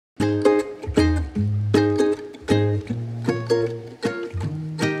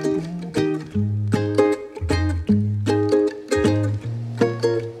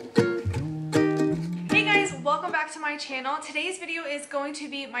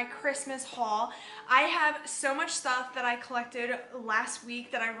my Christmas haul. I have so much stuff that I collected last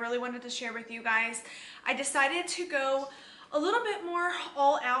week that I really wanted to share with you guys. I decided to go a little bit more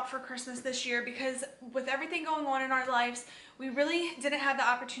all out for Christmas this year because with everything going on in our lives, we really didn't have the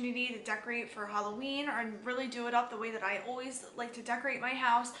opportunity to decorate for Halloween or really do it up the way that I always like to decorate my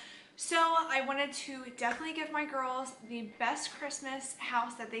house. So I wanted to definitely give my girls the best Christmas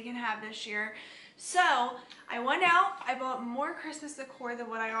house that they can have this year. So I went out, I bought more Christmas decor than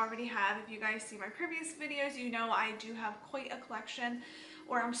what I already have. If you guys see my previous videos, you know I do have quite a collection,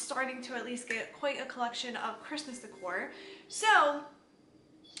 or I'm starting to at least get quite a collection of Christmas decor. So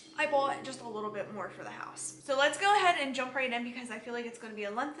I bought just a little bit more for the house. So let's go ahead and jump right in because I feel like it's going to be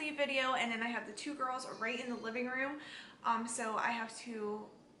a lengthy video, and then I have the two girls right in the living room. So I have to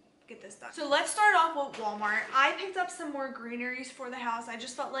get this done. So let's start off with Walmart. I picked up some more greeneries for the house. I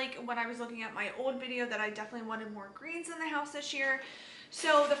just felt like when I was looking at my old video that I definitely wanted more greens in the house this year.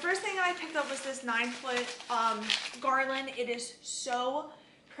 So the first thing I picked up was this 9-foot garland. It is so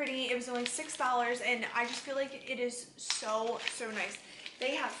pretty. It was only $6 and I just feel like it is so nice.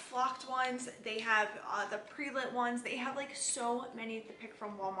 They have flocked ones, they have the pre-lit ones, they have like so many to pick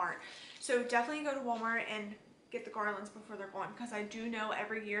from Walmart. So definitely go to Walmart and get the garlands before they're gone, because I do know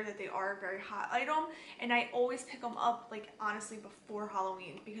every year that they are a very hot item, and I always pick them up like honestly before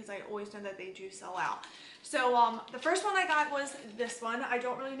Halloween because I always know that they do sell out. So the first one I got was this one. I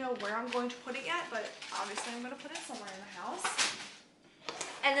don't really know where I'm going to put it yet, but obviously I'm going to put it somewhere in the house.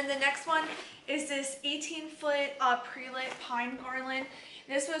 And then the next one is this 18-foot pre-lit pine garland.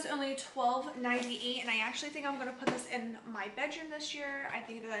 This was only $12.98, and I actually think I'm going to put this in my bedroom this year. I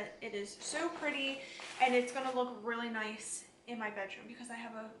think that it is so pretty, and it's going to look really nice in my bedroom because I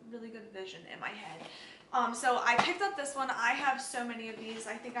have a really good vision in my head. So I picked up this one. I have so many of these.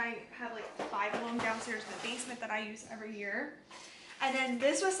 I think I have like 5 of them downstairs in the basement that I use every year. And then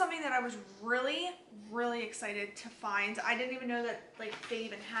this was something that I was really excited to find. I didn't even know that like they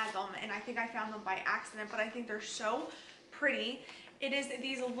even had them, and I think I found them by accident, but I think they're so pretty. It is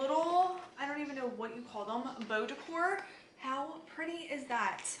these little, I don't even know what you call them, bow decor. How pretty is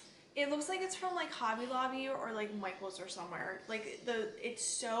that? It looks like it's from like Hobby Lobby or like Michael's or somewhere. Like it's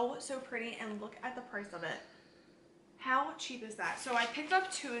so pretty, and look at the price of it. How cheap is that? So I picked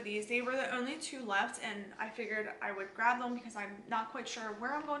up 2 of these. They were the only 2 left, and I figured I would grab them because I'm not quite sure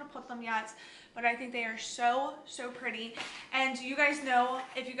where I'm going to put them yet, but I think they are so pretty. And you guys know,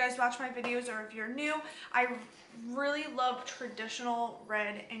 if you guys watch my videos or if you're new, I really love traditional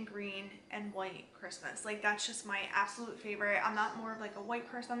red and green and white Christmas. Like that's just my absolute favorite. I'm not more of like a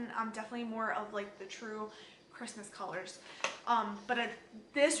white person. I'm definitely more of like the true Christmas colors. But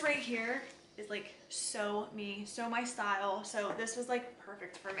this right here is like so me, so my style. So this was like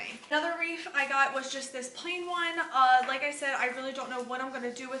perfect for me. Another wreath I got was just this plain one. Like I said, I really don't know what I'm going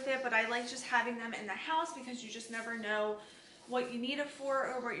to do with it, but I like just having them in the house because you just never know what you need it for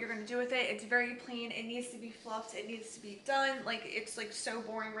or what you're going to do with it. It's very plain. It needs to be fluffed. It needs to be done. Like it's like so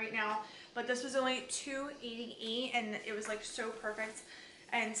boring right now, but this was only $2.88 and it was like so perfect.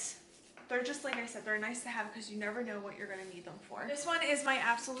 And they're just, like I said, they're nice to have because you never know what you're going to need them for. This one is my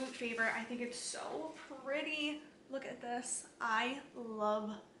absolute favorite. I think it's so pretty. Look at this. I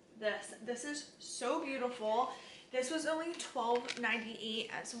love this. This is so beautiful. This was only $12.98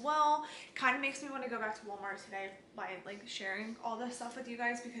 as well. Kind of makes me want to go back to Walmart today by like sharing all this stuff with you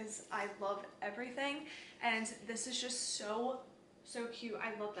guys because I love everything. And this is just so cute.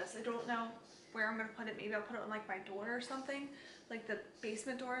 I love this. I don't know where I'm going to put it. Maybe I'll put it on like my door or something, like the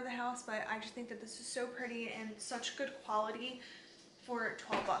basement door of the house, but I just think that this is so pretty and such good quality for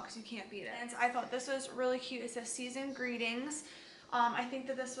 $12. You can't beat it. And I thought this was really cute. It says season greetings. I think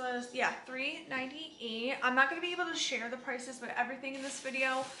that this was, yeah, $3.98. I'm not going to be able to share the prices with everything in this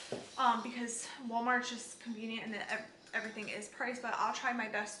video because Walmart's just convenient and everything is priced, but I'll try my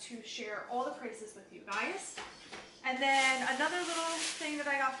best to share all the prices with you guys. And then another little thing that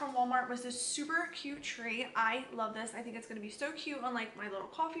I got from Walmart was this super cute tray. I love this. I think it's going to be so cute on like my little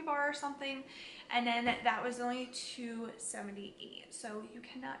coffee bar or something. And then that was only $2.78. So you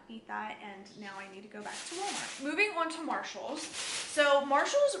cannot beat that. And now I need to go back to Walmart. Moving on to Marshall's. So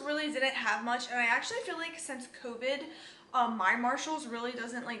Marshall's really didn't have much. And I actually feel like since COVID, my Marshalls really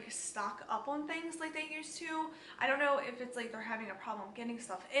doesn't like stock up on things like they used to. I don't know if it's like they're having a problem getting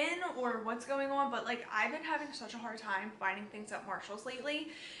stuff in or what's going on, but like I've been having such a hard time finding things at Marshalls lately,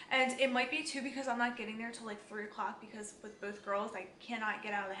 and it might be too because I'm not getting there till like 3 o'clock because with both girls I cannot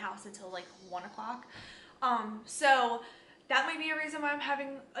get out of the house until like 1 o'clock. So that might be a reason why I'm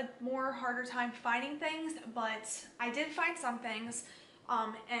having a more harder time finding things, but I did find some things.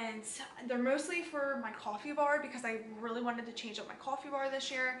 And they're mostly for my coffee bar because I really wanted to change up my coffee bar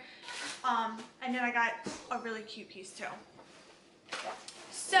this year. And then I got a really cute piece too.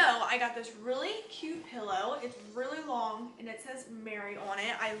 So I got this really cute pillow. It's really long and it says Mary on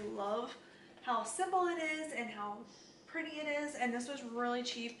it. I love how simple it is and how pretty it is. And this was really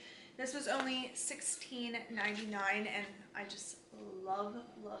cheap. This was only $16.99 and I just love,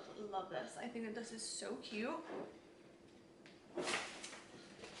 love, love this. I think that this is so cute.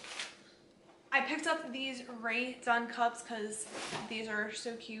 I picked up these Ray Dunn cups because these are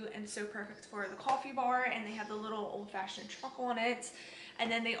so cute and so perfect for the coffee bar, and they have the little old-fashioned truck on it. And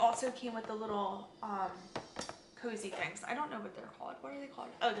then they also came with the little cozy things. I don't know what they're called. What are they called?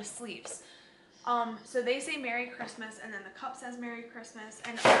 Oh, the sleeves. So they say Merry Christmas, and then the cup says Merry Christmas.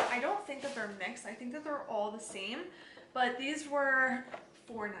 And I don't think that they're mixed. I think that they're all the same. But these were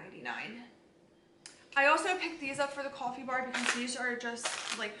 $4.99. I also picked these up for the coffee bar because these are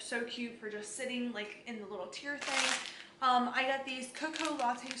just like so cute for just sitting like in the little tier thing. I got these cocoa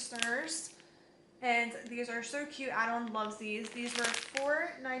latte stirrers and these are so cute. Adeline loves these. These were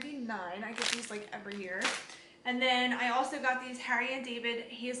 $4.99. I get these like every year. And then I also got these Harry and David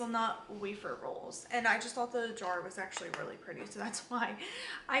hazelnut wafer rolls. And I just thought the jar was actually really pretty. So that's why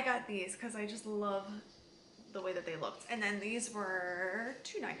I got these because I just love the way that they looked. And then these were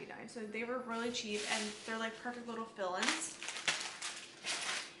 $2.99, so they were really cheap and they're like perfect little fill-ins.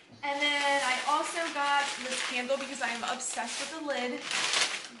 And then I also got this candle because I am obsessed with the lid.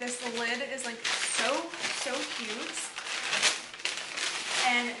 This lid is like so cute.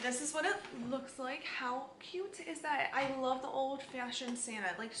 And this is what it looks like. How cute is that? I love the old-fashioned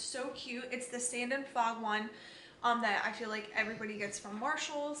Santa, like so cute. It's the Sand and Fog one that I feel like everybody gets from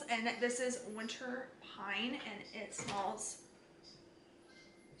Marshall's, and this is winter pine and it smells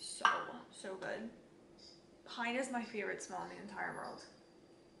so good. Pine is my favorite smell in the entire world.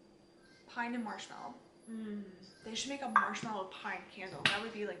 Pine and marshmallow. They should make a marshmallow pine candle. That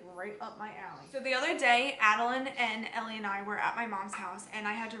would be like right up my alley. So the other day, Adeline and Ellie and I were at my mom's house and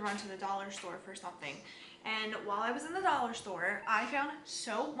I had to run to the dollar store for something. And while I was in the dollar store, I found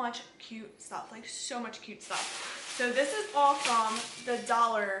so much cute stuff, like so much cute stuff. So this is all from the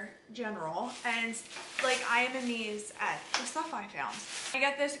Dollar General, and like I am amazed at the stuff I found. I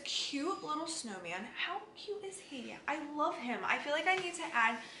got this cute little snowman. How cute is he? I love him. I feel like I need to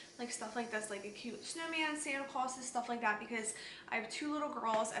add like stuff like this, like a cute snowman, Santa Claus, and stuff like that, because I have two little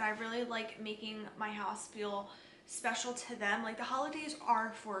girls and I really like making my house feel special to them. Like the holidays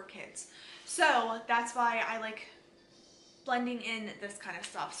are for kids, so that's why I like blending in this kind of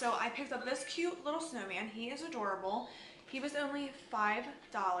stuff. So I picked up this cute little snowman. He is adorable. He was only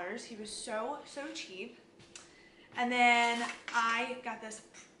 $5. He was so cheap. And then I got this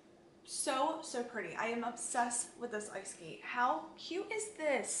so pretty. I am obsessed with this ice skate. How cute is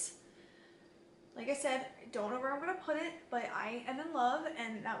this? Like I said, I don't know where I'm gonna put it, but I am in love,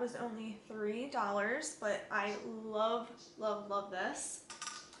 and that was only $3, but I love this.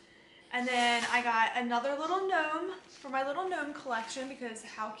 And then I got another little gnome for my little gnome collection because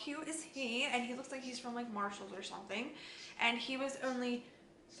how cute is he? And he looks like he's from like Marshall's or something. And he was only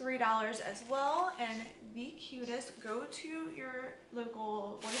 $3 as well, and the cutest. Go to your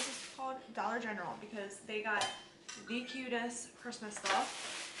local, what is this called? Dollar General, because they got the cutest Christmas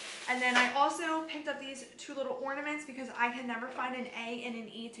stuff. And then I also picked up these two little ornaments because I can never find an A and an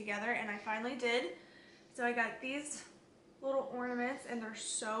E together, and I finally did. So I got these little ornaments and they're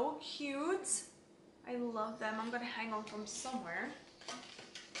so cute. I love them. I'm gonna hang on from somewhere.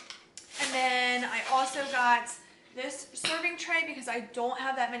 And then I also got this serving tray because I don't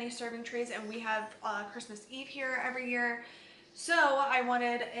have that many serving trays, and we have Christmas Eve here every year. So I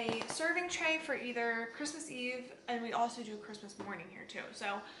wanted a serving tray for either Christmas Eve, and we also do Christmas morning here too.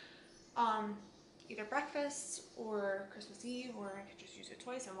 So either breakfast or Christmas Eve, or I could just use it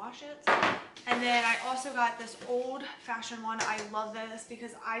twice and wash it. And then I also got this old-fashioned one. I love this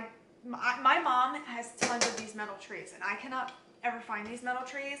because my mom has tons of these metal trays, and I cannot ever find these metal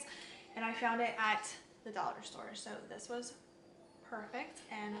trays, and I found it at the dollar store. So this was perfect,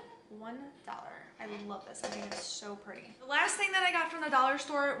 and $1. I love this. I think it's so pretty. The last thing that I got from the dollar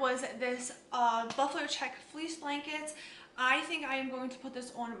store was this buffalo check fleece blanket. I think I am going to put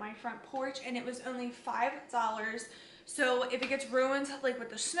this on my front porch, and it was only $5. So if it gets ruined, like with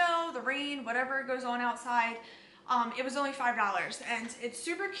the snow, the rain, whatever goes on outside, it was only $5, and it's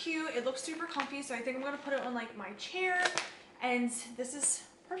super cute. It looks super comfy, so I think I'm gonna put it on like my chair, and this is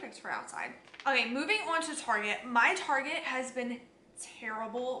perfect for outside. Okay, moving on to Target. My Target has been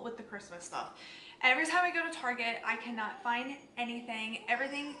terrible with the Christmas stuff. Every time I go to Target, I cannot find anything.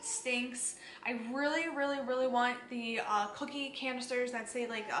 Everything stinks. I really, really, really want the cookie canisters that say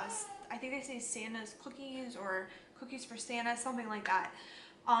like, I think they say Santa's cookies or cookies for Santa, something like that.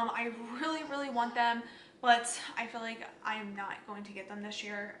 I really, really want them, but I feel like I'm not going to get them this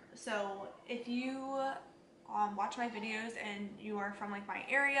year. So if you watch my videos and you are from like my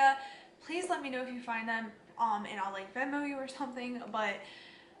area, please let me know if you find them, and I'll like Venmo you or something, but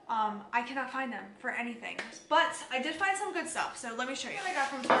I cannot find them for anything. But I did find some good stuff, so let me show you what I got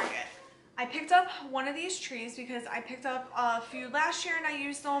from Target. I picked up one of these trees because I picked up a few last year and I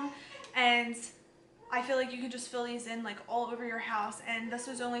used them, and I feel like you can just fill these in like all over your house, and this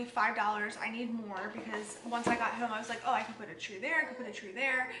was only $5. I need more because once I got home I was like, oh, I can put a tree there, I can put a tree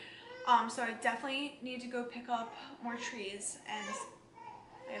there. So I definitely need to go pick up more trees, and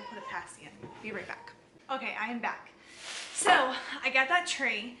I gotta put a pasty in. Be right back. Okay, I am back. So I got that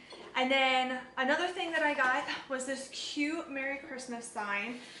tree, and then another thing that I got was this cute Merry Christmas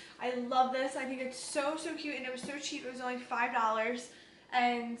sign. I love this. I think it's so, so cute, and it was so cheap. It was only $5,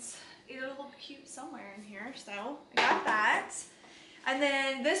 and it'll look cute somewhere in here, so I got that. And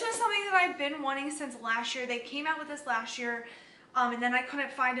then this was something that I've been wanting since last year. They came out with this last year, and then I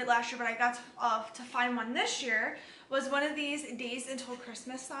couldn't find it last year, but I got to find one this year. Was one of these Days Until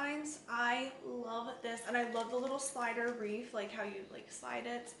Christmas signs. I love this, and I love the little slider wreath, like how you like slide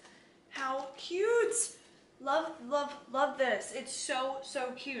it. How cute! Love, love, love this. It's so,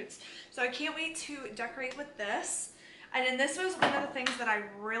 so cute. So I can't wait to decorate with this. And then this was one of the things that I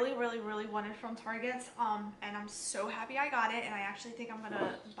really, really, really wanted from Target, and I'm so happy I got it, and I actually think I'm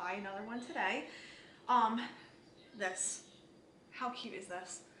gonna buy another one today. This. How cute is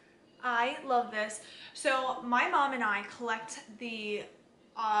this? I love this. So my mom and I collect the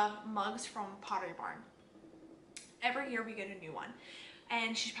mugs from Pottery Barn. Every year we get a new one.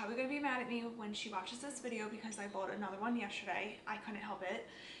 And she's probably going to be mad at me when she watches this video because I bought another one yesterday. I couldn't help it.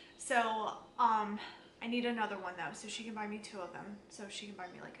 So I need another one though, so she can buy me 2 of them. So she can buy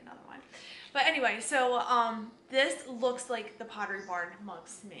me like another one. But anyway, so this looks like the Pottery Barn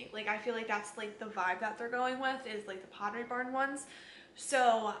mugs to me. Like I feel like that's like the vibe that they're going with, is like the Pottery Barn ones.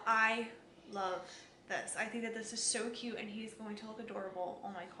 So I love this. I think that this is so cute, and he's going to look adorable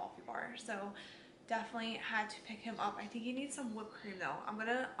on my coffee bar. So definitely had to pick him up. I think he needs some whipped cream though. I'm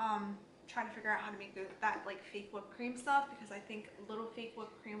gonna try to figure out how to make that like fake whipped cream stuff, because I think a little fake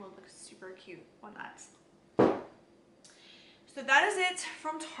whipped cream would look super cute on that. So that is it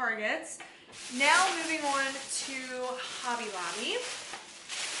from Target. Now moving on to Hobby Lobby.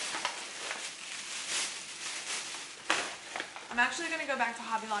 I'm actually going to go back to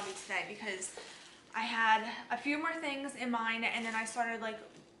Hobby Lobby today because I had a few more things in mind, and then I started like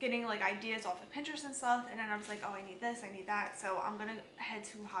getting like ideas off of Pinterest and stuff, and then I was like, oh, I need this, I need that. So I'm going to head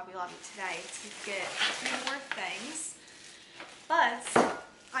to Hobby Lobby today to get a few more things. But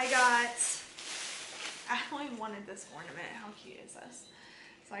I only wanted this ornament. How cute is this?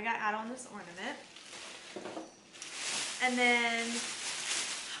 So I got add-on this ornament. And then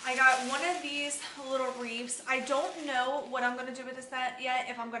I got one of these little wreaths. I don't know what I'm going to do with this yet,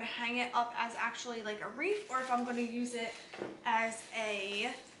 if I'm going to hang it up as actually like a wreath, or if I'm going to use it as a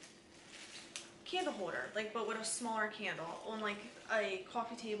candle holder, like but with a smaller candle on like a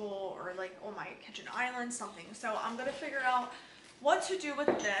coffee table or like on my kitchen island, something. So I'm going to figure out what to do with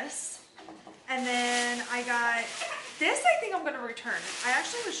this. And then I got this. I think I'm going to return. I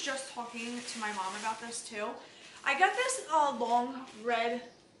actually was just talking to my mom about this too. I got this long red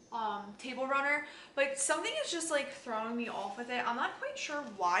table runner, but something is just like throwing me off with it. I'm not quite sure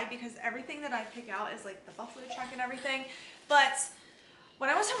why, because everything that I pick out is like the buffalo check and everything. But when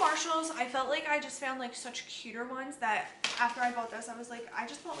I was to Marshall's, I felt like I just found like such cuter ones that after I bought this, I was like, I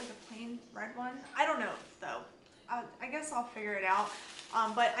just bought like a plain red one. I don't know though. I guess I'll figure it out.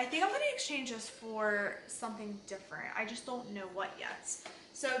 But I think I'm going to exchange this for something different. I just don't know what yet.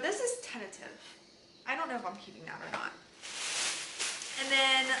 So this is tentative. I don't know if I'm keeping that or not. And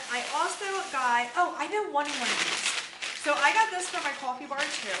then I also got, oh, I've been wanting one of these. So I got this for my coffee bar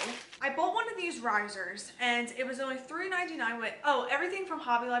too. I bought one of these risers, and it was only $3.99 with, oh, everything from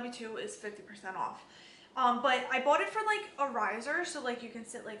Hobby Lobby too is 50% off. But I bought it for like a riser, so like you can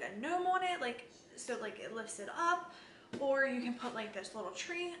sit like a gnome on it, like so like it lifts it up, or you can put like this little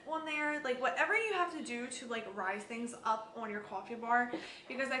tree on there, like whatever you have to do to like rise things up on your coffee bar,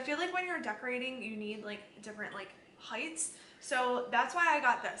 because I feel like when you're decorating you need like different like heights. So that's why I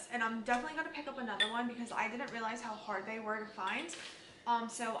got this, and I'm definitely going to pick up another one because I didn't realize how hard they were to find.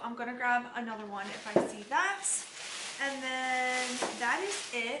 So I'm going to grab another one if I see that. And then that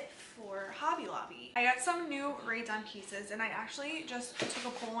is it for Hobby Lobby. I got some new Rae Dunn pieces, and I actually just took a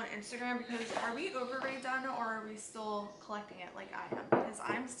poll on Instagram because are we over Rae Dunn or are we still collecting it like I am? Because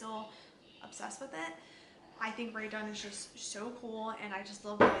I'm still obsessed with it. I think Rae Dunn is just so cool, and I just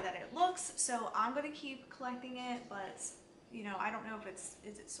love the way that it looks. So I'm gonna keep collecting it, but you know, I don't know if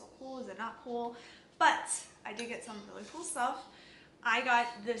is it so cool, is it not cool? But I did get some really cool stuff. I got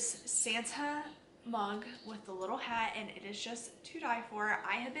this Santa mug with the little hat, and it is just to die for.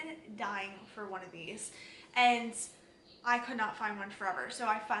 I have been dying for one of these, and I could not find one forever. So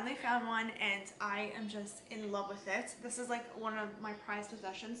I finally found one, and I am just in love with it. This is like one of my prized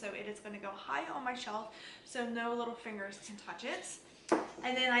possessions, so it is going to go high on my shelf so no little fingers can touch it.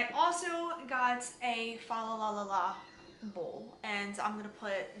 And then I also got a fa la la la la bowl, and I'm going to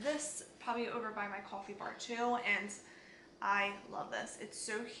put this probably over by my coffee bar too, and I love this. It's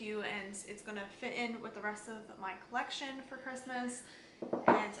so cute, and it's going to fit in with the rest of my collection for Christmas.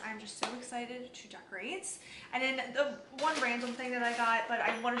 And I'm just so excited to decorate. And then the one random thing that I got, but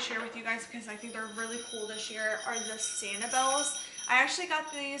I want to share with you guys because I think they're really cool this year, are the Santa bells. I actually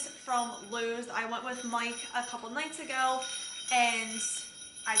got these from Lowe's. I went with Mike a couple nights ago, and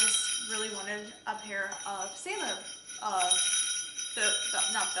I just really wanted a pair of Santa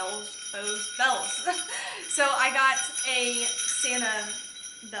not bells, bells. So I got a Santa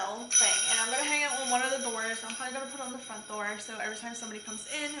bell thing, and I'm gonna hang it on one of the doors. I'm probably gonna put it on the front door, so every time somebody comes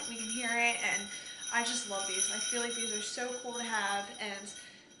in, we can hear it. And I just love these. I feel like these are so cool to have, and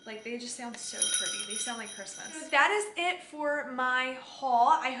like they just sound so pretty. They sound like Christmas. So that is it for my haul.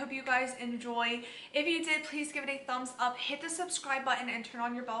 I hope you guys enjoy. If you did, please give it a thumbs up, hit the subscribe button, and turn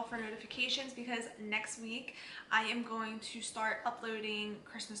on your bell for notifications, because next week I am going to start uploading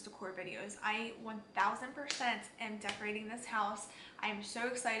Christmas decor videos. I 1000% am decorating this house. I am so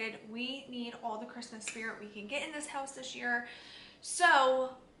excited. We need all the Christmas spirit we can get in this house this year.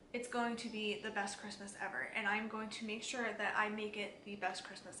 So it's going to be the best Christmas ever, and I'm going to make sure that I make it the best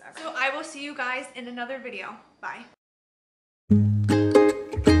Christmas ever. So I will see you guys in another video. Bye.